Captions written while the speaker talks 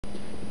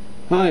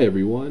Hi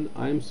everyone,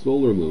 I'm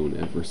Solar Moon,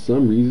 and for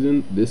some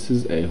reason this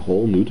is a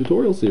whole new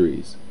tutorial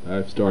series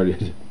I've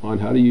started on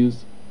how to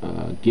use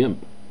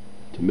GIMP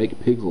to make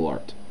pixel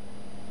art.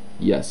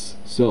 Yes,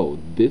 so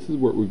this is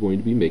what we're going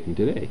to be making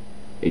today,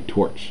 a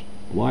torch.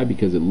 Why?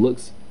 Because it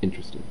looks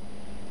interesting.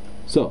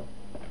 So,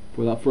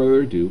 without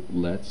further ado,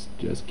 let's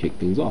just kick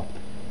things off.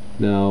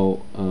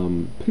 Now,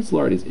 pixel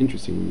art is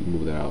interesting. Let me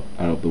move that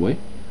out of the way.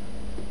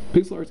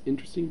 Pixel art is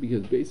interesting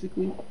because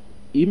basically,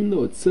 even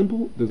though it's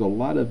simple, there's a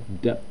lot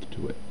of depth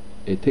to it.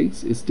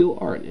 It's still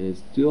art, and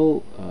it's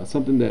still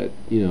something that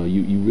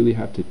you really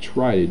have to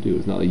try to do.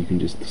 It's not like you can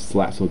just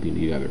slap something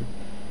together.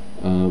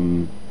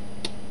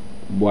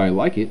 Why I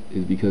like it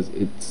is because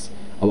it's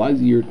a lot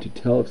easier to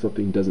tell if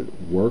something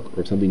doesn't work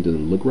or if something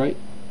doesn't look right.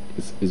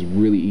 It's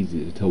really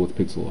easy to tell with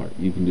pixel art.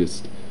 You can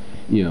just,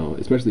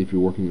 especially if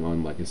you're working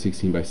on like a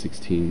 16 by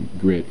 16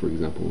 grid, for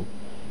example,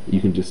 you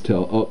can just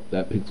tell, oh,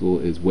 that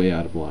pixel is way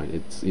out of line.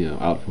 It's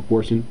out of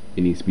proportion.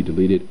 It needs to be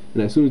deleted.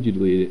 And as soon as you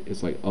delete it,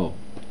 it's like, oh,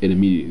 it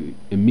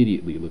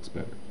immediately looks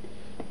better.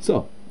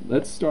 So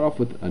let's start off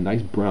with a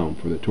nice brown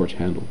for the torch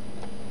handle.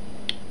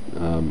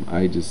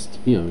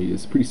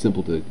 It's pretty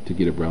simple to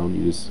get a brown.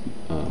 You just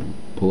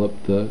pull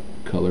up the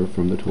color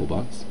from the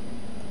toolbox,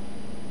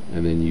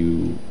 and then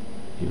you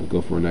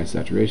go for a nice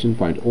saturation,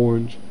 find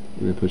orange,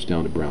 and then push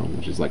down to brown,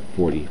 which is like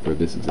 40 for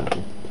this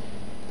example.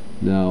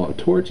 Now, a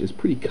torch is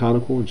pretty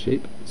conical in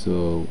shape,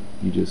 so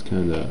you just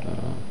kind of,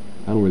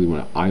 I don't really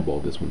want to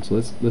eyeball this one, so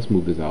let's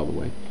move this out of the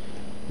way.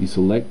 You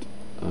select,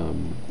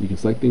 you can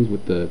select things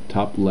with the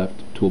top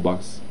left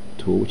toolbox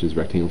tool, which is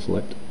rectangle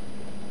select.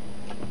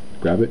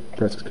 Grab it,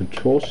 press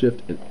Control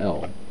Shift and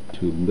L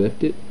to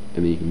lift it,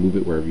 and then you can move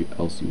it wherever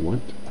else you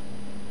want.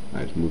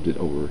 I just moved it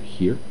over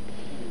here.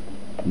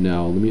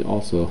 Now, let me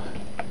also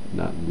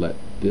not let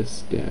this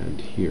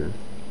stand here.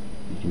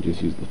 You can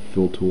just use the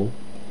fill tool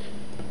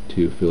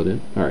to fill it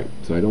in. Alright,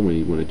 so I don't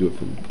really want to do it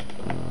from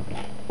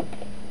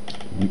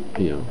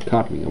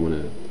copying. I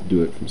want to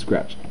do it from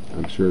scratch.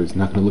 I'm sure it's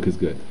not going to look as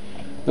good.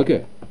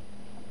 Okay,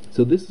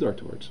 so this is our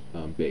torch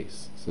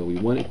base. So we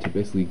want it to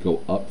basically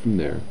go up from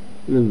there,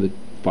 and then the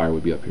fire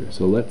would be up here.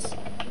 So let's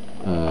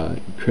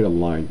create a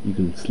line. You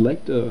can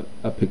select a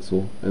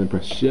pixel and then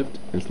press Shift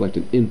and select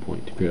an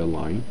endpoint to create a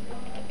line.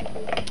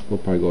 We'll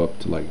probably go up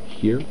to like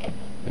here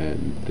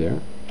and there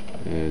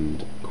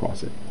and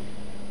cross it.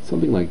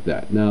 Something like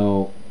that.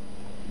 Now,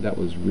 that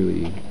was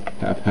really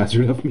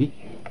haphazard of me.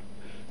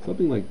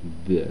 Something like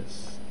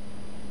this.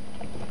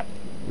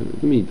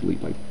 Let me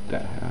delete like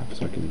that half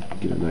so I can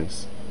get a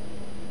nice.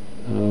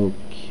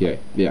 Okay,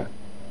 yeah.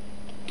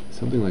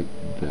 Something like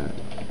that.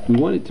 We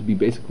want it to be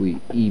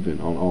basically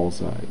even on all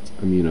sides.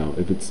 I mean,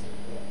 if it's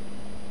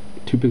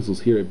 2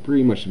 pixels here, it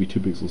pretty much should be 2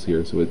 pixels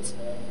here, so it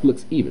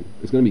looks even.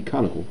 It's going to be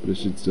conical, but it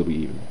should still be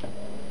even.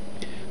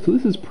 So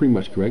this is pretty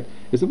much correct.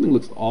 If something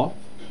looks off,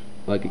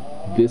 like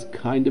this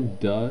kind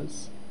of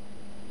does,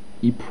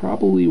 you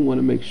probably want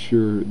to make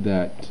sure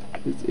that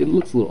it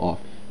looks a little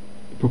off.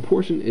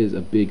 Proportion is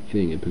a big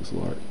thing in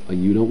pixel art. Like,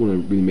 you don't want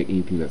to really make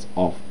anything that's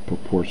off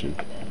proportion.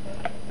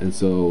 And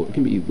so it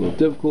can be a little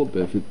difficult,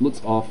 but if it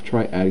looks off,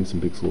 try adding some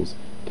pixels,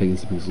 taking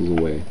some pixels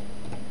away,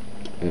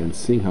 and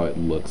seeing how it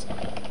looks.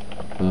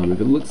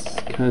 If it looks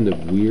kind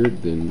of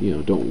weird,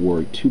 then don't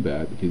worry too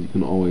bad, because you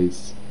can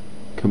always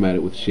come at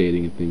it with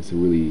shading and things to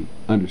really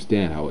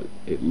understand how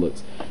it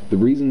looks. The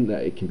reason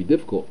that it can be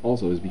difficult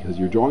also is because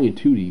you're drawing in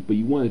 2D, but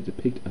you want to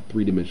depict a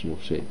 3-dimensional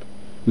shape.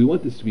 We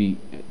want this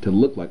to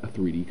look like a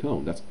 3D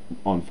cone that's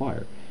on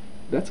fire.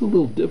 That's a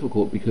little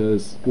difficult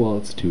because, well,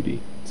 it's 2D.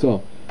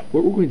 So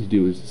what we're going to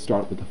do is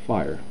start with the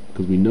fire,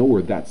 because we know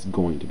where that's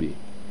going to be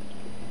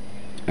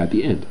at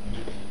the end.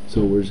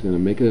 So we're just going to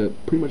make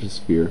pretty much a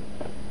sphere.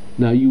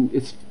 Now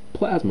it's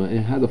plasma and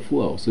it has a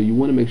flow, so you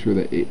want to make sure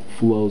that it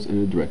flows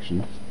in a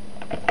direction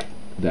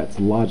that's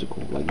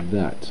logical, like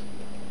that.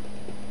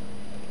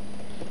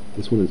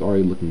 This one is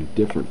already looking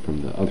different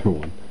from the other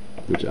one,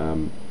 which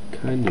I'm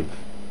kind of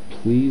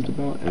pleased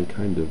about and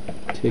kind of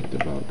ticked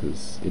about,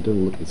 because it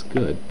doesn't look as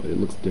good, but it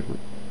looks different.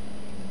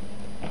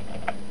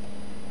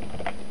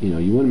 You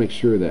want to make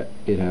sure that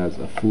it has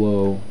a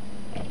flow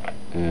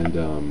and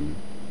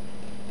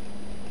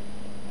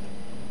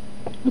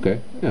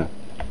okay, yeah,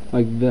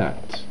 like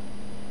that.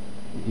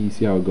 You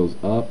see how it goes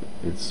up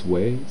and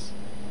sways?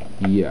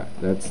 Yeah,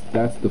 that's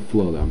the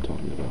flow that I'm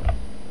talking about.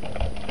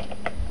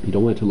 You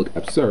don't want it to look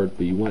absurd,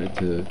 but you want it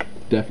to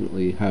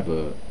definitely have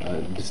a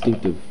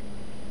distinctive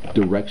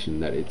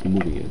direction that it's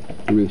moving in.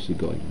 It really should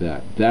go like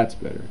that. That's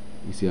better.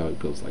 You see how it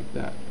goes like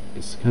that?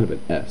 It's kind of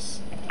an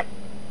S.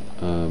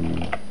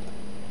 I'm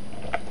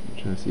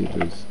trying to see if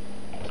there's.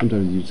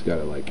 Sometimes you just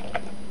gotta like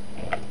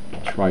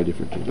try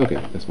different things.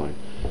 Okay, that's fine.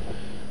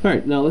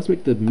 Alright, now let's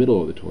make the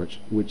middle of the torch,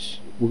 which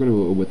we're going to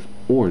go with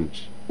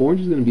orange.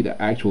 Orange is going to be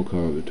the actual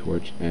color of the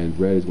torch, and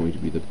red is going to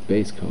be the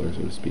base color,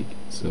 so to speak.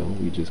 So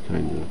we just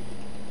kind of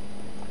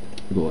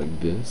go like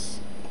this,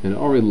 and it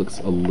already looks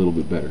a little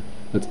bit better.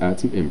 Let's add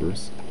some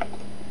embers,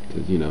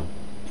 because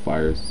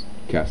fires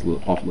cast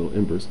off little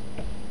embers.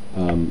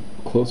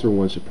 Closer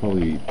ones should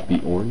probably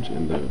be orange,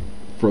 and the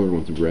further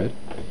ones red.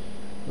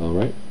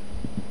 Alright.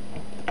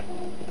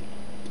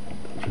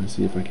 I'm trying to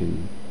see if I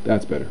can...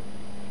 That's better.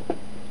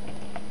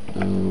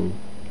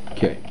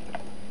 Okay.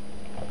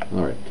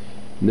 Alright.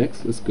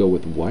 Next, let's go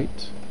with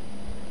white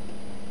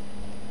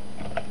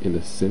in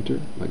the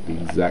center, like the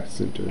exact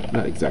center,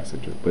 not exact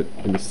center, but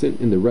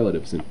in the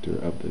relative center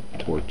of the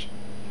torch.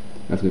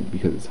 That's good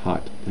because it's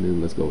hot. And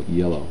then let's go with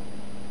yellow,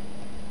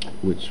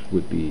 which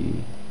would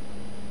be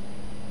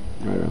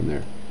right around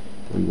there.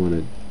 I'm going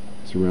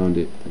to surround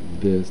it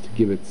like this to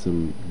give it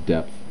some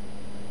depth,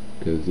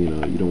 because you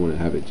don't want to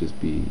have it just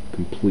be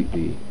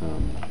completely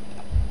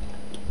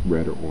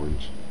red or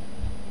orange.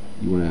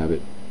 You want to have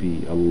it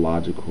be a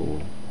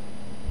logical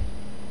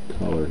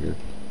color here.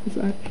 It's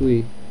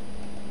actually,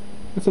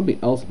 that's something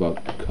else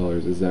about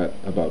colors, is that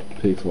about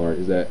pixel art,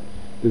 is that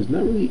there's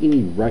not really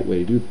any right way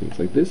to do things.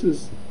 Like, this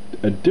is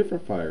a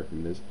different fire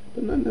from this,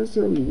 but not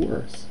necessarily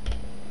worse.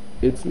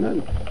 It's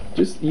not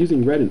just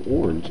using red and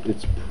orange.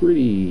 It's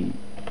pretty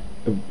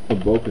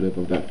evocative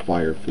of that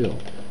fire feel.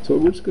 So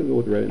we're just going to go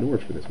with red and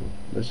orange for this one.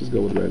 Let's just go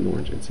with red and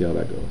orange and see how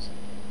that goes.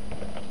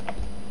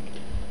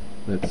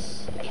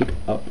 Let's kick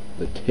up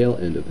the tail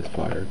end of this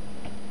fire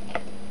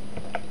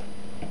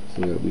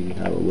so that we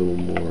have a little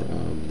more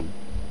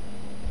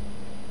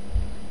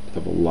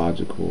of a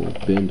logical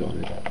bend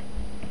on it.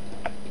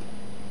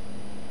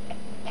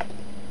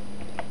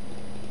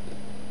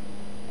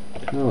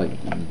 Kind of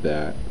like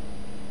that.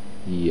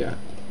 Yeah,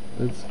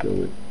 let's go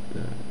with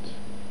that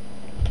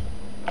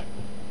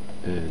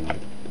and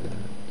that.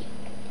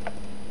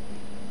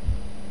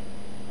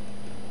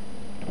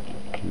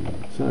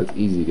 It's not as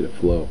easy to get a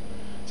flow.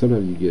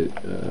 Sometimes you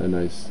get a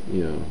nice,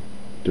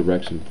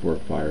 direction for a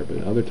fire,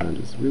 but other times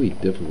it's really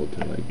difficult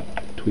to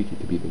like tweak it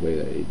to be the way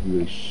that it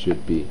really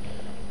should be.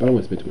 But I don't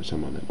want to spend too much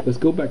time on that. Let's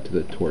go back to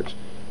the torch.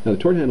 Now the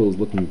torch handle is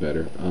looking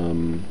better.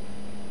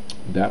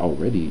 That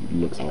already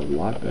looks a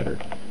lot better.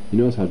 You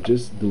notice how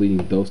just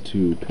deleting those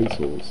two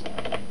pixels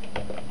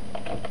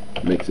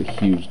makes a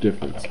huge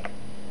difference.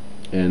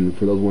 And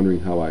for those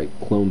wondering how I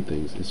clone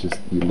things, it's just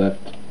you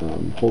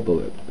hold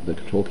the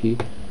control key,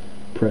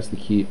 press the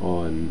key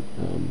on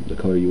the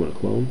color you want to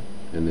clone,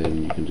 and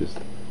then you can just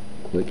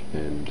click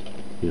and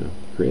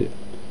create it.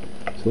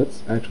 So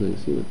let's actually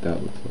see what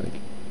that looks like.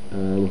 It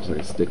looks like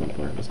a stick on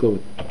fire. Let's go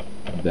with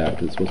that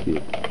because it's supposed to be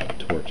a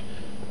torch.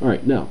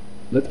 Alright, now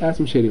let's add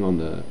some shading on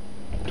the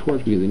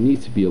torch because it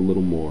needs to be a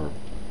little more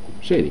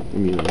shading. I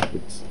mean,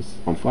 it's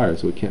on fire,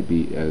 so it can't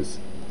be as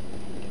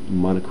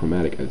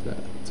monochromatic as that.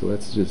 So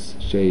let's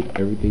just shade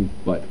everything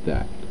but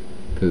that,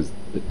 because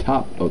the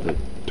top of the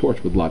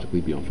torch would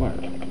logically be on fire.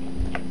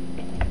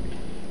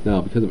 Now,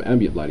 because of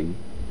ambient lighting,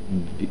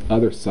 the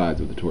other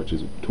sides of the torch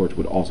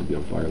would also be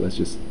on fire. Let's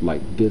just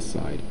light this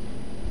side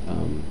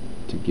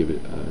to give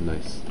it a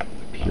nice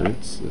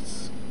appearance.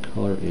 Let's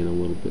color in a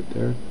little bit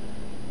there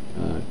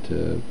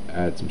to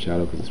add some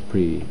shadow, because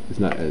it's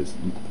not as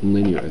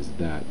linear as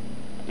that.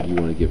 You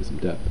want to give it some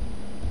depth.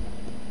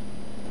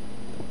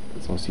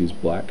 Let's also use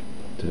black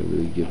to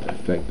really give the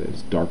effect that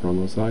it's darker on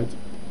those sides.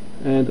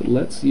 And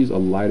let's use a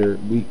lighter.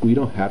 We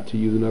don't have to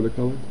use another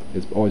color.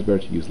 It's always better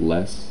to use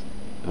less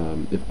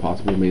if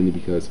possible, mainly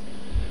because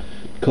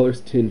colors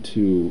tend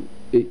to,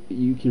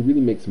 you can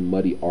really make some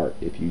muddy art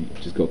if you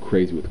just go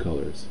crazy with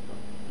colors.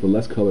 For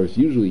less colors,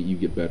 usually you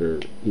get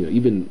better,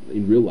 even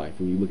in real life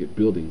when you look at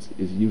buildings,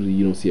 is usually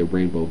you don't see a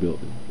rainbow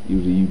building.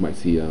 Usually you might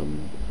see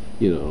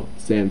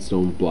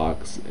sandstone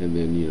blocks, and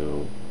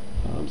then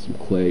some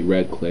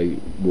red clay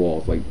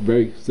walls, like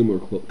very similar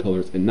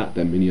colors and not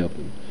that many of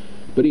them.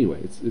 But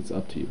anyway, it's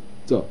up to you.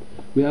 So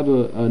we have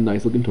a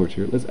nice looking torch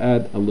here. Let's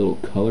add a little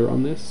color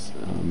on this,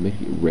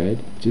 make it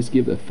red. Just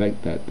give the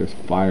effect that there's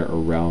fire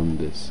around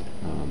this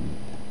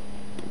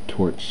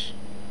torch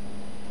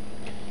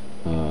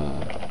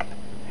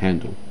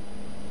handle.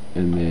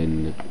 And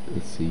then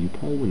let's see, you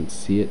probably wouldn't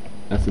see it.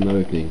 That's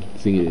another thing,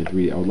 seeing it in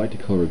 3D. I would like to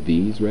color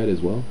these red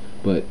as well,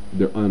 but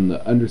they're on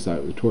the underside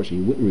of the torch and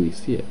you wouldn't really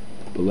see it.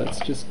 But let's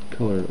just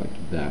color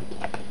like that,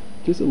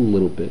 just a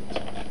little bit.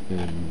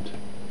 And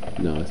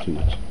no, that's too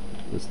much.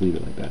 Let's leave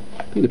it like that.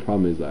 I think the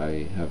problem is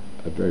I have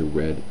a very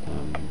red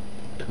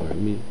color. Let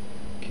me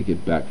kick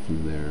it back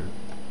from there.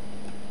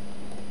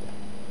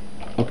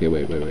 Okay,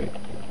 wait.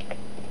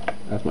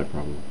 That's my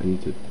problem. I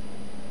need to...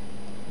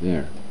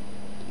 There.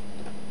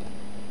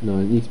 No,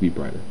 it needs to be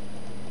brighter.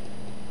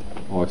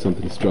 Always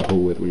something to struggle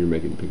with when you're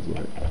making pixel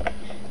art.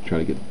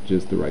 Trying to get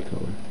just the right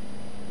color.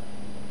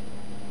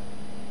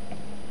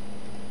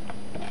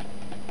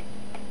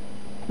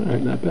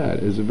 Alright, not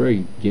bad. It's a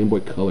very Game Boy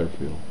Color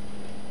feel.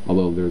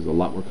 Although there's a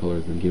lot more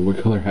colors than Game Boy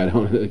Color had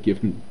on at a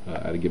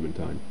given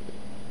time.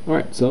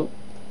 Alright, so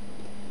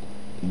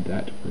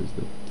where's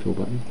the fill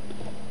button?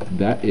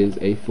 That is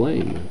a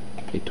flame,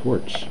 a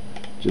torch.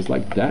 Just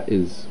like that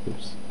is,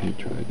 oops, let me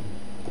try again.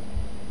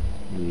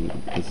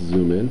 Let's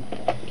zoom in.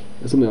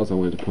 That's something else I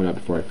wanted to point out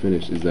before I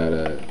finish, is that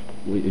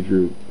if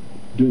you're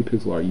doing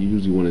pixel art, you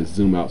usually want to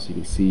zoom out so you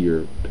can see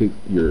your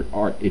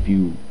art if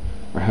you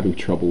are having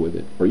trouble with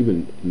it, or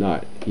even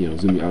not.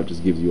 Zooming out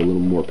just gives you a little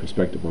more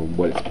perspective on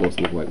what it's supposed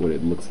to look like, what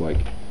it looks like,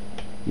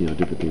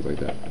 different things like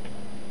that.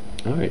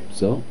 Alright,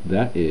 so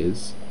that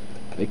is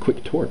a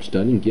quick torch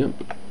done in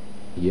GIMP.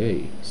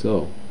 Yay.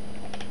 So,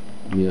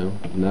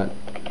 not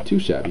too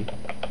shabby.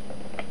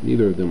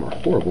 Neither of them are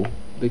horrible.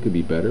 They could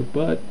be better,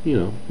 but,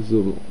 this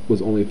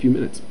was only a few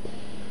minutes.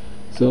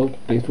 So,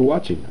 thanks for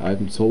watching.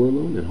 I'm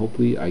SolarLoon, and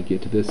hopefully I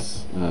get to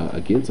this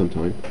again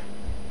sometime.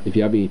 If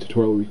you have any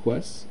tutorial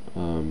requests,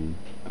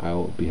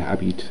 I'll be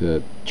happy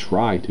to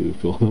try to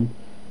fill them.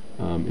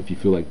 If you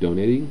feel like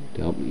donating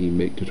to help me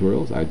make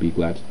tutorials, I'd be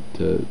glad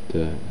to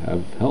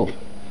have help.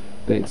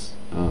 Thanks.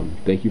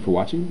 Thank you for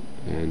watching,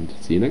 and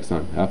see you next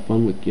time. Have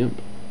fun with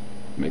GIMP.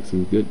 Make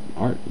some good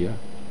art, yeah.